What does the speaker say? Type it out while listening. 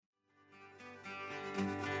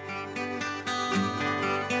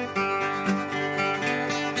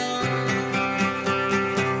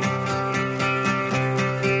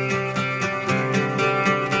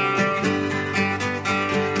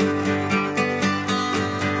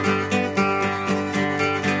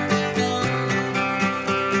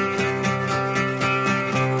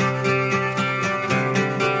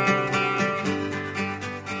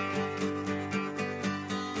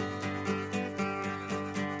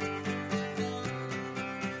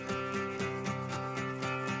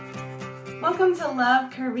Welcome to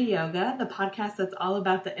Love Curvy Yoga, the podcast that's all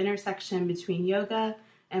about the intersection between yoga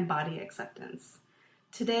and body acceptance.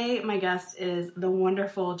 Today, my guest is the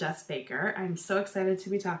wonderful Jess Baker. I'm so excited to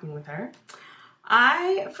be talking with her.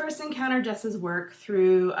 I first encountered Jess's work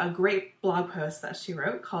through a great blog post that she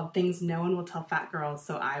wrote called Things No One Will Tell Fat Girls,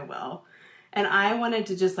 So I Will. And I wanted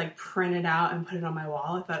to just print it out and put it on my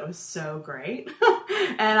wall. I thought it was so great.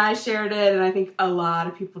 And I shared it, and I think a lot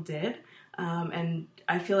of people did. And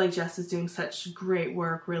I feel like Jess is doing such great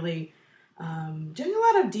work, really doing a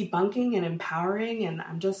lot of debunking and empowering, and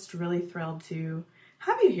I'm just really thrilled to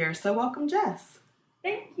have you here. So welcome, Jess.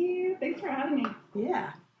 Thank you. Thanks for having me.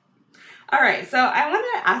 Yeah. All right, so I want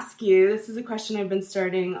to ask you, this is a question I've been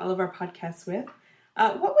starting all of our podcasts with.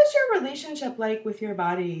 What was your relationship like with your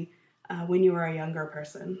body when you were a younger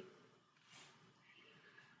person?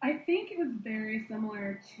 I think it was very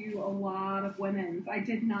similar to a lot of women's. I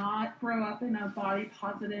did not grow up in a body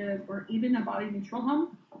positive or even a body neutral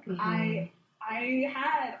home. Mm-hmm. I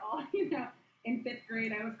had all, in fifth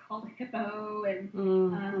grade I was called hippo, and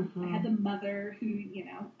I had the mother who,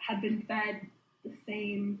 had been fed the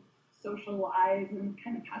same social lies and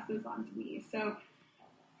kind of passes on to me. So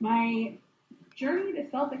my journey to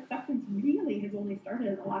self-acceptance really has only started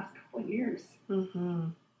in the last couple of years. Mm-hmm.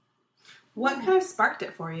 What kind of sparked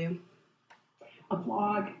it for you? A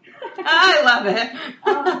blog. I love it.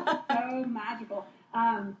 So magical.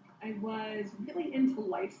 I was really into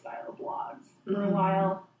lifestyle blogs for a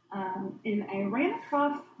while, and I ran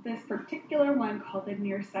across this particular one called The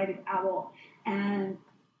Nearsighted Owl, and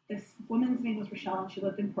this woman's name was Rochelle, and she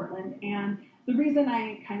lived in Portland, and the reason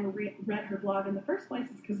I kind of read her blog in the first place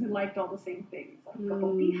is because I liked all the same things, like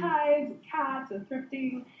purple beehives, and cats, and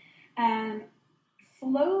thrifting, and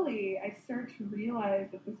slowly, I started to realize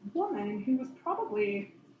that this woman, who was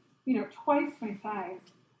probably, twice my size,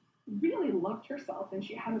 really loved herself, and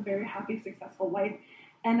she had a very happy, successful life.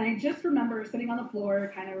 And I just remember sitting on the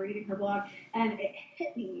floor, kind of reading her blog, and it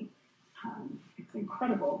hit me. It's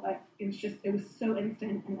incredible, but it was so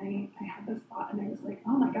instant, and I had this thought, and I was like,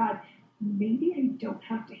 oh my God, maybe I don't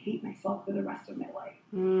have to hate myself for the rest of my life.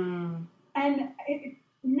 And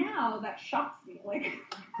now that shocks me,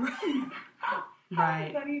 How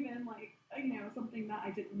is that even something that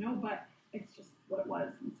I didn't know, but it's just what it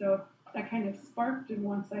was. And so that kind of sparked, and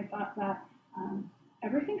once I thought that,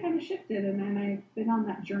 everything kind of shifted, and then I've been on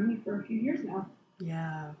that journey for a few years now.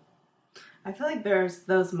 Yeah. I feel like there's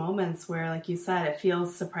those moments where, like you said, it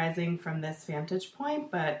feels surprising from this vantage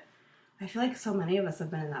point, but I feel like so many of us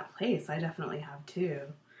have been in that place. I definitely have too.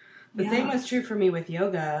 The same was true for me with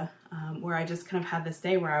yoga, where I just kind of had this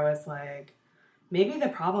day where I was like, maybe the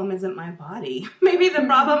problem isn't my body. Maybe the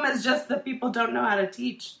problem is just that people don't know how to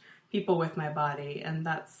teach people with my body. And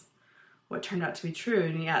that's what turned out to be true.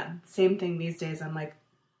 And yeah, same thing these days. I'm like,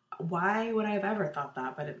 why would I have ever thought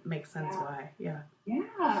that? But it makes sense why. Yeah.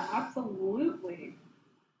 Yeah, absolutely.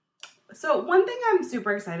 So one thing I'm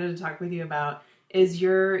super excited to talk with you about is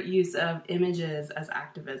your use of images as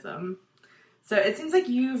activism. So it seems like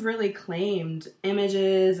you've really claimed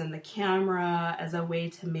images and the camera as a way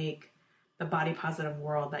to make the body positive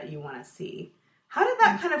world that you want to see. How did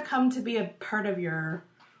that kind of come to be a part of your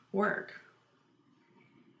work?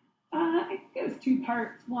 I think it was two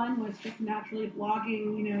parts. One was just naturally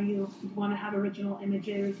blogging. You want to have original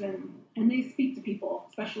images, and they speak to people,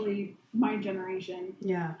 especially my generation.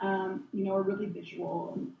 Yeah. Are really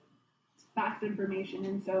visual and fast information.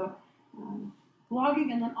 And so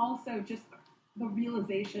blogging, and then also just the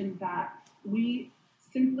realization that we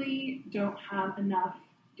simply don't have enough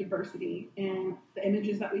diversity in the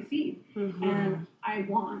images that we see. Mm-hmm. And I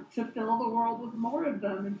want to fill the world with more of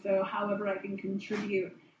them. And so however I can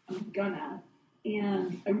contribute, I'm gonna.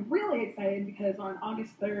 And I'm really excited because on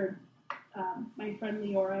August 3rd, my friend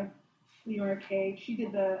Leora Kay, she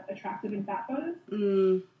did the Attractive and Fat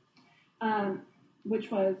photos, which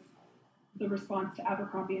was the response to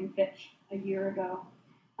Abercrombie and Fitch a year ago.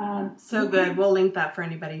 So good. We'll link that for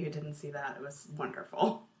anybody who didn't see that. It was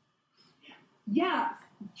wonderful. Yeah,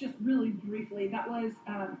 just really briefly, that was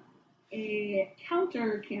a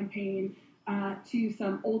counter campaign to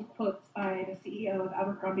some old quotes by the CEO of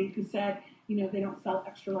Abercrombie, who said, they don't sell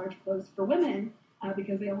extra large clothes for women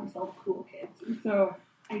because they only sell to cool kids. And so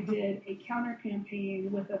I did a counter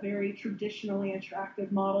campaign with a very traditionally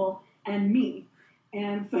attractive model and me.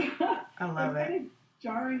 And so I love it. Kind of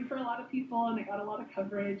jarring for a lot of people, and it got a lot of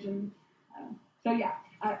coverage. And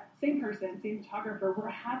same person, same photographer. We're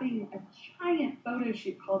having a giant photo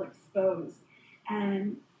shoot called Expose,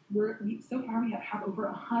 and so far we have over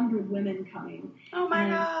 100 women coming. Oh my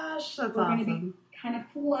gosh, that's we're awesome. We're going to be kind of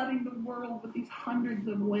flooding the world with these hundreds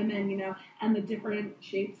of women, and the different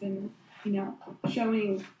shapes and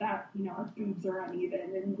showing that, our boobs are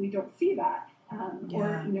uneven and we don't see that.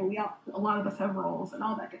 Or, a lot of us have rolls and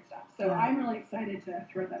all that good stuff. So I'm really excited to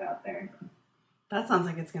throw that out there. That sounds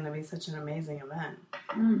like it's going to be such an amazing event.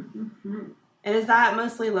 Mm-hmm. And is that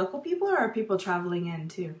mostly local people or are people traveling in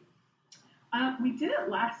too? We did it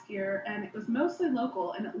last year, and it was mostly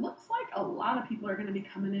local, and it looks like a lot of people are going to be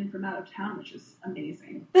coming in from out of town, which is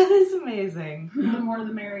amazing. That is amazing. The more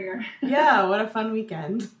the merrier. Yeah, what a fun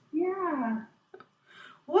weekend. Yeah.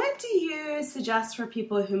 What do you suggest for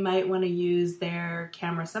people who might want to use their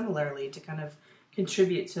camera similarly to kind of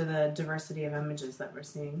contribute to the diversity of images that we're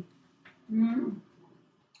seeing?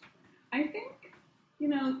 I think,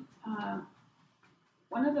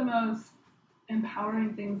 one of the most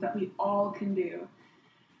empowering things that we all can do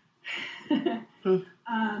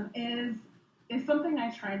is something I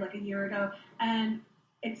tried like a year ago, and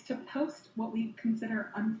it's to post what we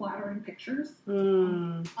consider unflattering pictures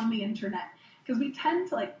on the internet, because we tend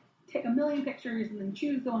to take a million pictures and then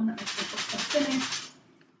choose the one that makes us look finished,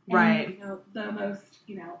 right? And, the most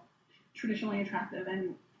traditionally attractive.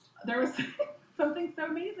 And there was something so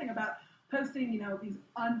amazing about posting these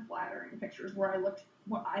unflattering pictures where I looked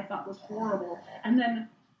what I thought was horrible, and then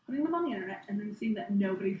putting them on the internet, and then seeing that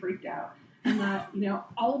nobody freaked out, and that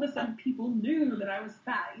all of a sudden people knew that I was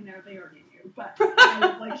fat. They already knew, but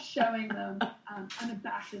I was showing them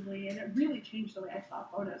unabashedly, and it really changed the way I saw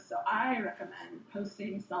photos. So I recommend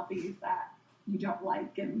posting selfies that you don't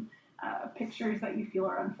like, and pictures that you feel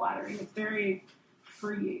are unflattering. It's very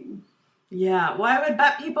freeing. Yeah, well, I would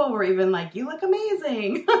bet people were even like, "You look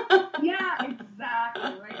amazing." Yeah,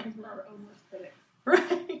 exactly, right? Because we're our own worst critics.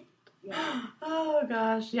 Right. Yeah. Oh,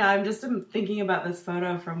 gosh. Yeah, I'm just thinking about this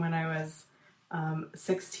photo from when I was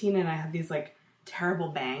 16, and I had these, terrible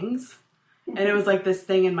bangs. And it was, this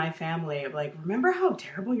thing in my family of, remember how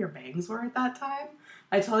terrible your bangs were at that time?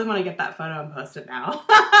 I totally want to get that photo and post it now.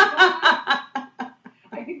 I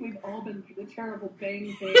think we've all been through the terrible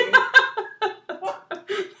bang phase.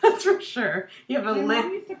 That's for sure. You have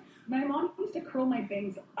my mom used to curl my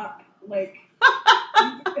bangs up, I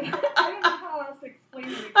don't know how else to explain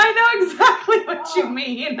it. I know exactly what you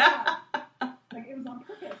mean. Yeah. It was on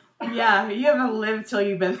purpose. Yeah, you haven't lived till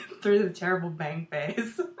you've been through the terrible bang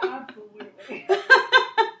phase. Absolutely.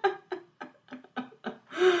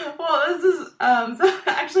 Well, this is so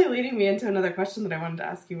actually leading me into another question that I wanted to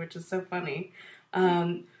ask you, which is so funny.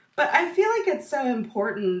 But I feel like it's so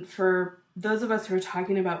important for those of us who are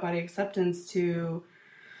talking about body acceptance to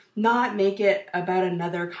not make it about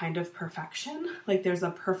another kind of perfection. There's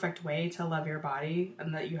a perfect way to love your body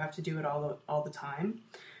and that you have to do it all the time.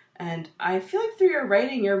 And I feel like through your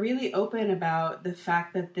writing, you're really open about the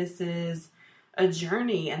fact that this is a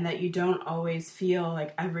journey and that you don't always feel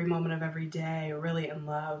every moment of every day really in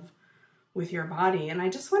love with your body. And I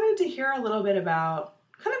just wanted to hear a little bit about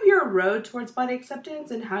kind of your road towards body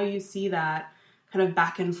acceptance and how you see that kind of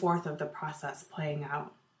back and forth of the process playing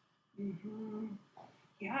out. Mm-hmm.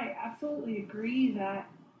 Yeah, I absolutely agree that,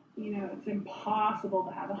 it's impossible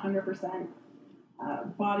to have 100%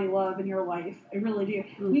 body love in your life. I really do.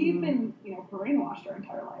 Mm-hmm. We've been, brainwashed our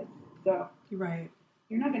entire lives. So right.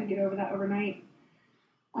 You're not going to get over that overnight.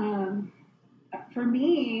 For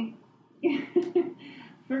me,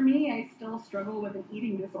 I still struggle with an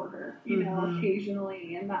eating disorder,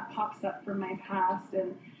 occasionally, and that pops up from my past.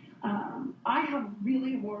 And I have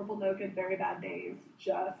really horrible, no good, very bad days,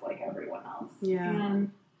 just like everyone else. Yeah.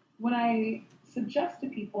 And what I suggest to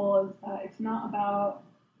people is that it's not about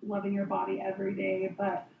loving your body every day,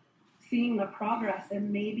 but seeing the progress,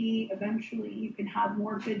 and maybe eventually you can have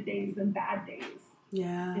more good days than bad days.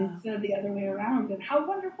 Yeah. Instead of the other way around. And how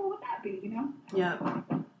wonderful would that be, Yeah.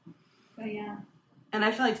 So, yeah. And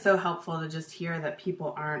I feel so helpful to just hear that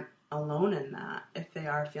people aren't alone in that. If they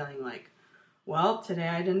are feeling well, today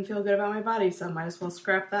I didn't feel good about my body, so I might as well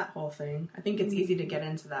scrap that whole thing. I think it's easy to get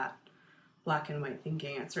into that black and white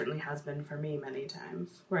thinking. It certainly has been for me many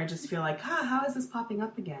times, where I just feel how is this popping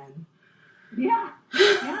up again? Yeah.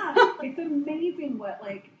 It's amazing what,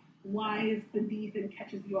 lies beneath and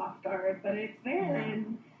catches you off guard, but it's there. Yeah.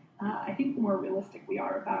 And I think the more realistic we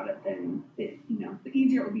are about it, then the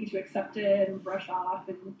easier it will be to accept it and brush off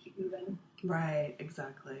and keep moving. Right,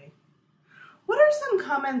 exactly. What are some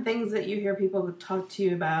common things that you hear people talk to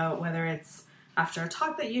you about, whether it's after a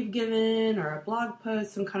talk that you've given or a blog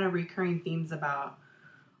post, some kind of recurring themes about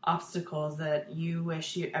obstacles that you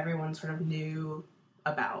wish everyone sort of knew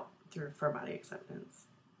about for body acceptance?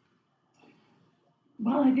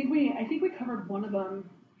 Well, I think we covered one of them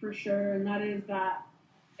for sure, and that is that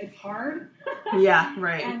it's hard. Yeah,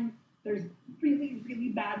 right. And there's really, really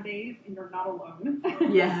bad days, and you're not alone.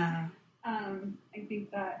 Yeah. I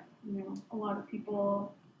think that a lot of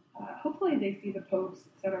people, hopefully they see the posts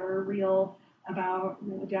that are real about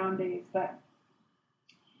the down days. But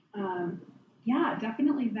yeah,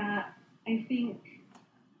 definitely that. I think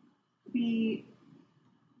we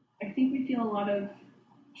feel a lot of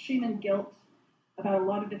shame and guilt about a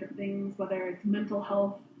lot of different things, whether it's mental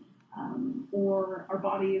health or our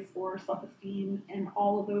bodies or self-esteem, and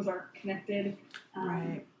all of those are connected.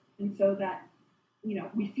 Right. And so that,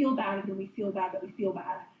 we feel bad, and then we feel bad that we feel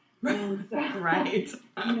bad. And so, right.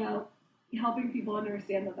 Helping people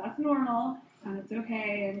understand that that's normal and it's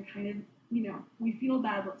okay, and kind of, we feel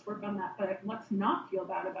bad, let's work on that, but let's not feel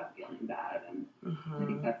bad about feeling bad. And I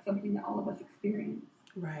think that's something that all of us experience.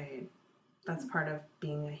 Right. That's part of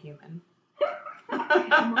being a human.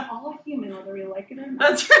 And we're all human, whether we like it or not.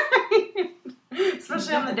 That's right.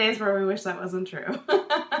 Especially on the days where we wish that wasn't true.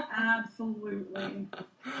 Absolutely.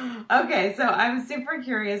 Okay, so I'm super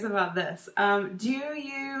curious about this. Do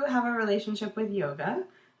you have a relationship with yoga?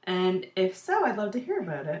 And if so, I'd love to hear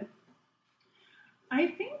about it. I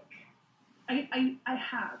think I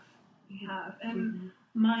have. And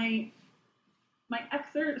my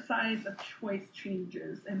exercise of choice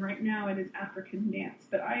changes, and right now it is African dance,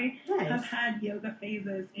 but I have had yoga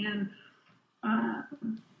phases, and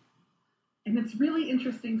it's really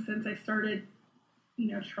interesting since I started,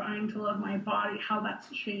 trying to love my body, how that's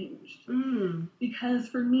changed. Because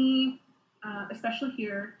for me, especially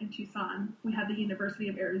here in Tucson, we have the University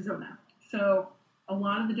of Arizona. So a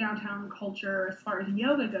lot of the downtown culture, as far as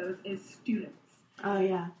yoga goes, is students. Oh,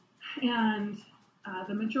 yeah. And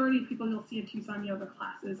the majority of people you'll see in Tucson yoga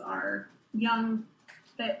classes are young,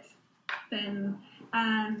 fit, thin,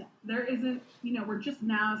 and there isn't, we're just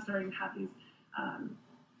now starting to have these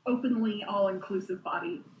openly all-inclusive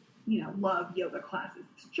body, love yoga classes.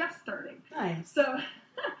 It's just starting. Nice. So,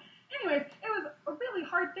 anyways, it was a really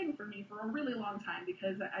hard thing for me for a really long time,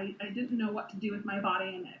 because I didn't know what to do with my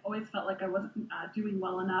body, and I always felt like I wasn't doing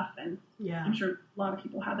well enough, and I'm sure a lot of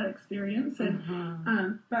people have that experience.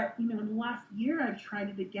 And but in the last year I've tried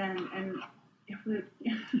it again, and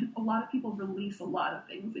a lot of people release a lot of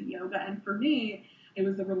things in yoga, and for me it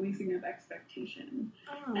was the releasing of expectation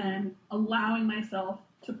and allowing myself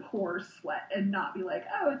to pour sweat and not be like,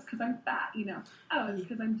 oh, it's because I'm fat, oh, it's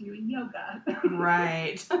because I'm doing yoga.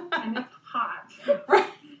 Right. And it's hot. Right.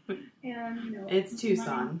 And, it's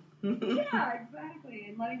Tucson. Yeah, exactly.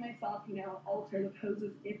 And letting myself, alter the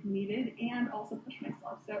poses if needed, and also push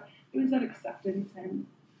myself. So it was that acceptance, and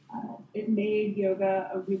it made yoga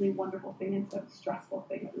a really wonderful thing instead of a stressful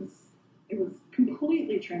thing. It was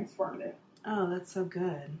completely transformative. Oh, that's so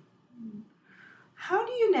good. How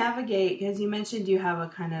do you navigate, because you mentioned you have a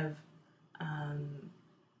kind of,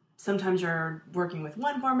 sometimes you're working with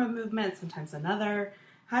one form of movement, sometimes another.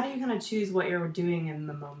 How do you kind of choose what you're doing in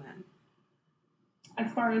the moment?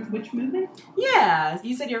 As far as which movement? Yeah,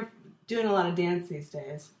 you said you're doing a lot of dance these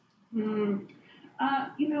days. I don't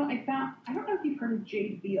know if you've heard of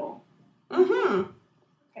Jade Veal.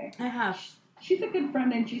 Okay. I have. She's a good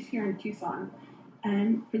friend, and she's here in Tucson.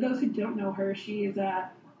 And for those who don't know her, she is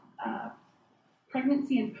a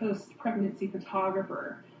pregnancy and post-pregnancy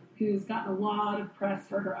photographer who's gotten a lot of press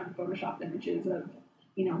for her unphotoshopped images of,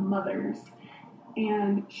 mothers.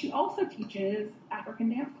 And she also teaches African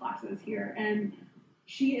dance classes here. And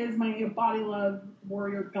she is my body love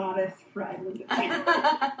warrior goddess friend.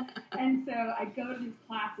 And so I go to these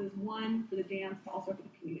classes, one, for the dance, but also for the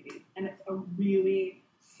community. And it's a really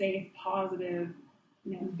safe, positive,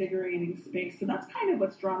 invigorating space. So that's kind of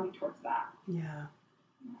what's drawn me towards that. Yeah.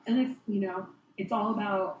 And it's, it's all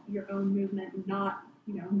about your own movement, not,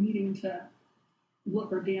 needing to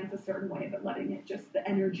look or dance a certain way, but letting it just, the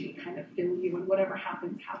energy kind of fill you, and whatever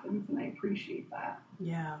happens, happens. And I appreciate that.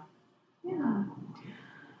 Yeah. Yeah.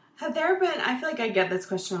 Have there been, I feel like I get this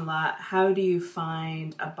question a lot, how do you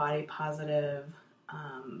find a body positive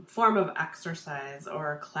form of exercise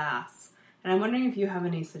or class? And I'm wondering if you have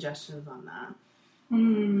any suggestions on that.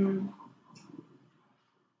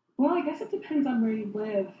 Well, I guess it depends on where you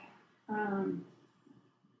live.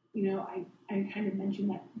 I kind of mentioned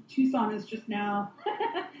that Tucson is just now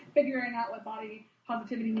figuring out what body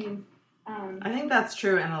positivity means. I think that's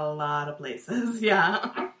true in a lot of places,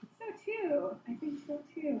 yeah. I think so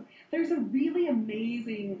too. There's a really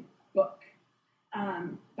amazing book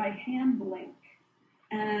by Han Blank,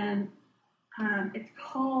 and it's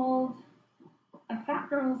called A Fat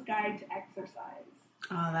Girl's Guide to Exercise.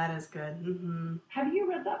 Oh, that is good. Have you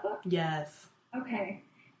read that book? Yes. Okay.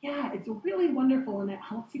 Yeah, it's really wonderful, and it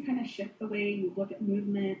helps you kind of shift the way you look at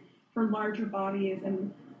movement for larger bodies.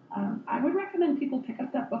 And I would recommend people pick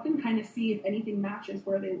up that book and kind of see if anything matches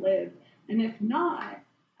where they live. And if not,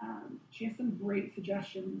 she has some great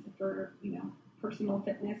suggestions for, personal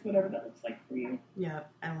fitness, whatever that looks like for you.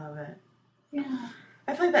 Yep, I love it. Yeah.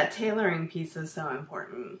 I feel like that tailoring piece is so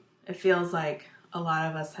important. It feels like a lot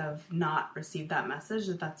of us have not received that message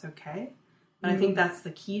that that's okay. But I think that's the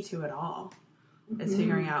key to it all, is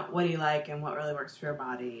figuring out what you like and what really works for your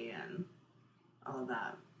body and all of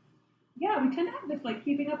that. Yeah, we tend to have this like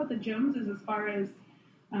keeping up with the Joneses as far as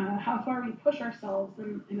how far we push ourselves,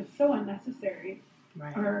 and it's so unnecessary.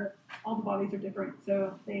 Right. Or all the bodies are different,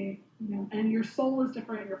 so they, and your soul is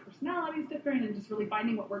different, your personality is different, and just really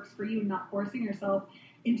finding what works for you and not forcing yourself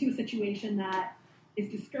into a situation that is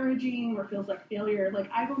discouraging or feels like failure. Like,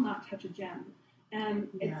 I will not touch a gym. And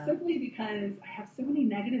it's simply because I have so many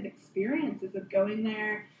negative experiences of going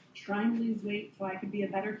there, trying to lose weight so I could be a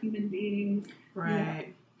better human being,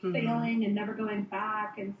 right. Failing and never going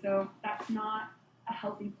back. And so that's not a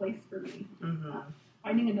healthy place for me.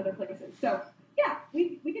 Finding another place is. So, yeah,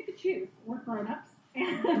 we get to choose. We're grown-ups.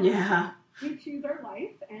 And we choose our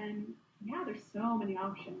life. And, there's so many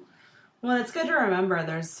options. Well, it's good to remember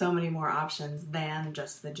there's so many more options than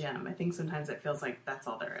just the gym. I think sometimes it feels like that's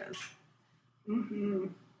all there is.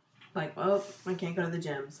 Like, well, I can't go to the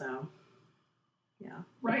gym, so,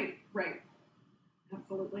 Right.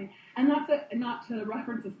 Absolutely. And that's not to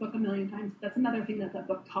reference this book a million times, but that's another thing that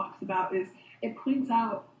book talks about is it points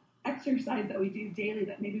out exercise that we do daily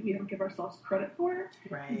that maybe we don't give ourselves credit for.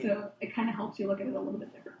 Right. And so it kind of helps you look at it a little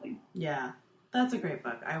bit differently. Yeah. That's a great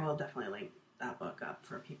book. I will definitely link that book up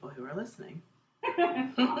for people who are listening.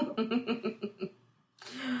 Awesome.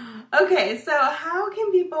 Okay, so how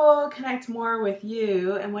can people connect more with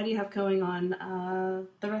you, and what do you have going on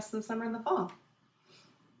the rest of the summer and the fall?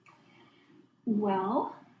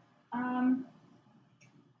 Well,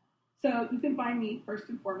 so you can find me first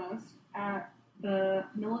and foremost at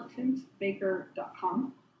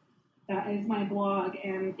themilitantbaker.com. That is my blog,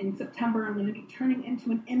 and in September I'm going to be turning into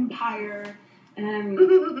an empire and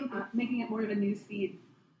making it more of a news feed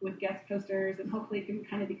with guest posters, and hopefully it can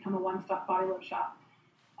kind of become a one-stop body love shop.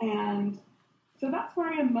 And so that's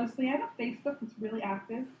where I am mostly. I have a Facebook that's really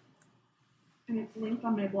active, and it's linked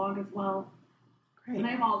on my blog as well. Great. And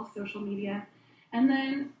I have all the social media. And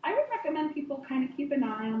then I would recommend people kind of keep an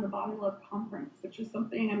eye on the Body Love Conference, which is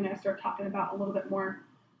something I'm going to start talking about a little bit more.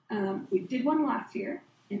 We did one last year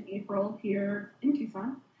in April here in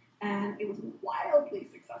Tucson, and it was wildly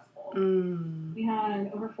successful. We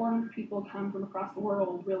had over 400 people come from across the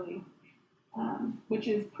world, really, which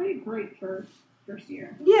is pretty great for first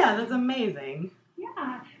year. Yeah, that's amazing.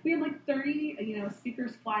 Yeah, we had like 30,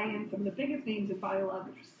 speakers fly in, some of the biggest names in Body Love,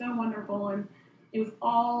 which was so wonderful, and it was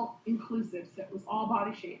all inclusive, so it was all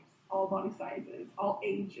body shapes, all body sizes, all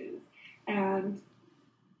ages, and,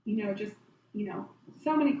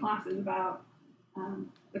 so many classes about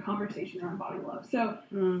the conversation around body love. So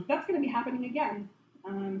that's going to be happening again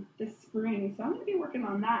this spring, so I'm going to be working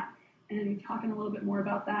on that and talking a little bit more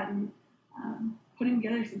about that and putting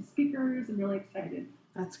together some speakers. I'm really excited.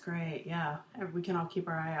 That's great. Yeah, we can all keep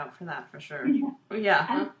our eye out for that for sure.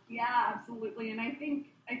 Yeah, absolutely. And I think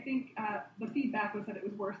the feedback was that it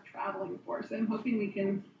was worth traveling for. So I'm hoping we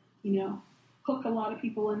can, hook a lot of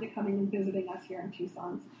people into coming and visiting us here in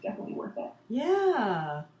Tucson. So it's definitely worth it.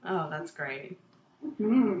 Yeah. Oh, that's great.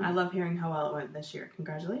 I love hearing how well it went this year.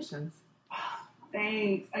 Congratulations.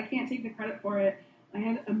 Thanks. I can't take the credit for it. I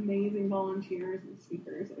had amazing volunteers and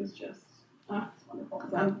speakers. It was just, it's wonderful.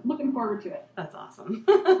 So I'm looking forward to it. That's awesome.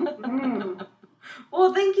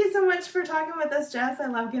 Well, thank you so much for talking with us, Jess. I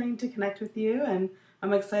love getting to connect with you, and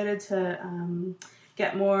I'm excited to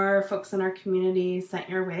get more folks in our community sent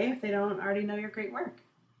your way if they don't already know your great work.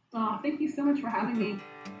 Oh, thank you so much for having me.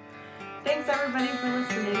 Thanks, everybody, for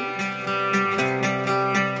listening.